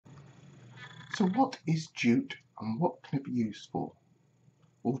So what is jute and what can it be used for?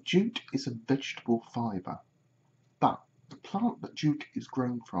 Well, jute is a vegetable fibre, but the plant that jute is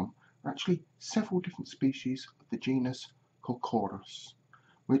grown from are actually several different species of the genus corchorus,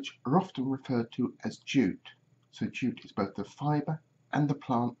 which are often referred to as jute. So jute is both the fibre and the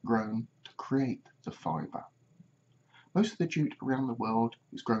plant grown to create the fibre. Most of the jute around the world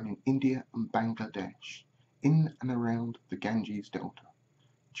is grown in India and Bangladesh, in and around the Ganges Delta.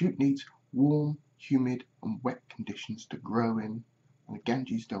 Jute needs warm, humid and wet conditions to grow in, and the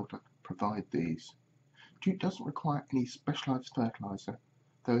Ganges Delta provide these. Jute doesn't require any specialised fertiliser,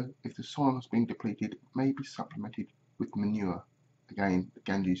 though if the soil has been depleted it may be supplemented with manure. Again, the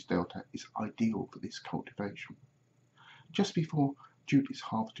Ganges Delta is ideal for this cultivation. Just before jute is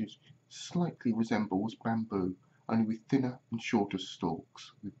harvested, it slightly resembles bamboo, only with thinner and shorter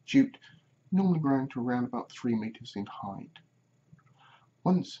stalks, with jute normally growing to around about 3 metres in height.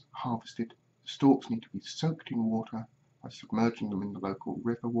 Once harvested, the stalks need to be soaked in water by submerging them in the local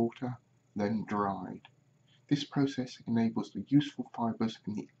river water, then dried. This process enables the useful fibres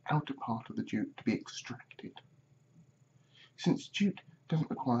in the outer part of the jute to be extracted. Since jute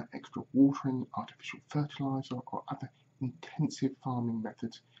doesn't require extra watering, artificial fertiliser or other intensive farming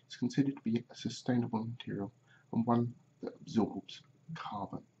methods, it's considered to be a sustainable material and one that absorbs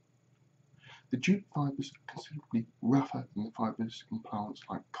carbon. The jute fibres are considerably rougher than the fibres in plants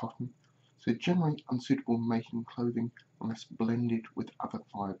like cotton, so generally unsuitable for making clothing unless blended with other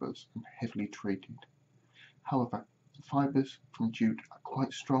fibres and heavily treated. However, the fibres from jute are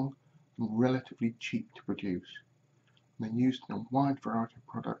quite strong and relatively cheap to produce, and they're used in a wide variety of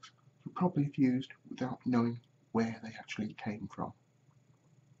products you probably have used without knowing where they actually came from.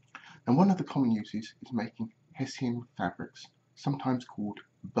 And one of the common uses is making hessian fabrics, sometimes called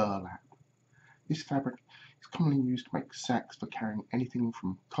burlap. This fabric is commonly used to make sacks for carrying anything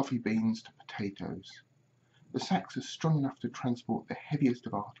from coffee beans to potatoes. The sacks are strong enough to transport the heaviest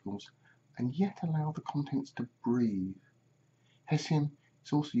of articles and yet allow the contents to breathe. Hessian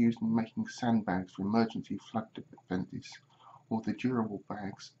is also used in making sandbags for emergency flood defences or the durable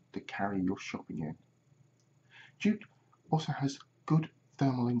bags to carry your shopping in. Jute also has good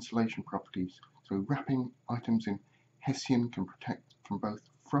thermal insulation properties, so wrapping items in hessian can protect from both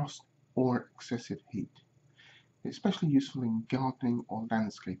frost or excessive heat. It's especially useful in gardening or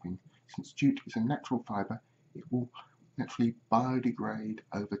landscaping. Since jute is a natural fibre, it will naturally biodegrade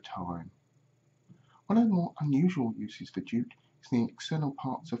over time. One of the more unusual uses for jute is in the external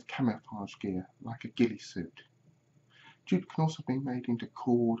parts of camouflage gear, like a ghillie suit. Jute can also be made into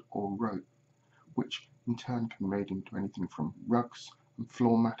cord or rope, which in turn can be made into anything from rugs and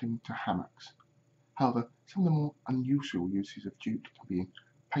floor matting to hammocks. However, some of the more unusual uses of jute can be in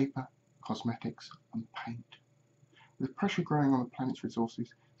paper, cosmetics and paint. With pressure growing on the planet's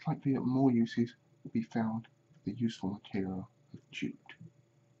resources, it's likely that more uses will be found for the useful material of jute.